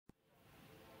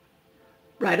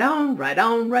Right on, right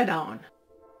on, right on.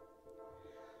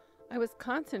 I was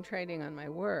concentrating on my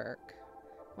work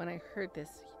when I heard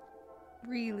this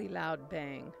really loud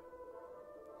bang.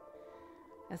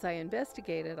 As I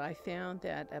investigated, I found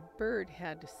that a bird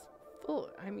had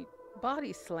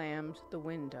body slammed the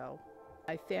window.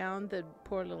 I found the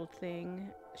poor little thing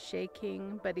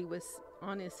shaking, but he was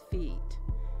on his feet.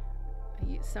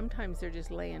 Sometimes they're just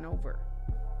laying over.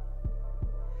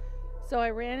 So I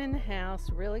ran in the house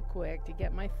really quick to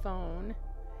get my phone,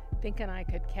 thinking I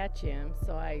could catch him.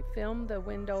 So I filmed the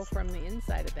window from the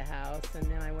inside of the house, and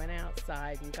then I went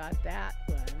outside and got that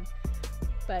one.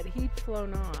 But he'd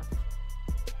flown off.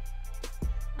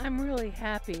 I'm really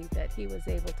happy that he was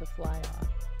able to fly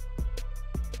off.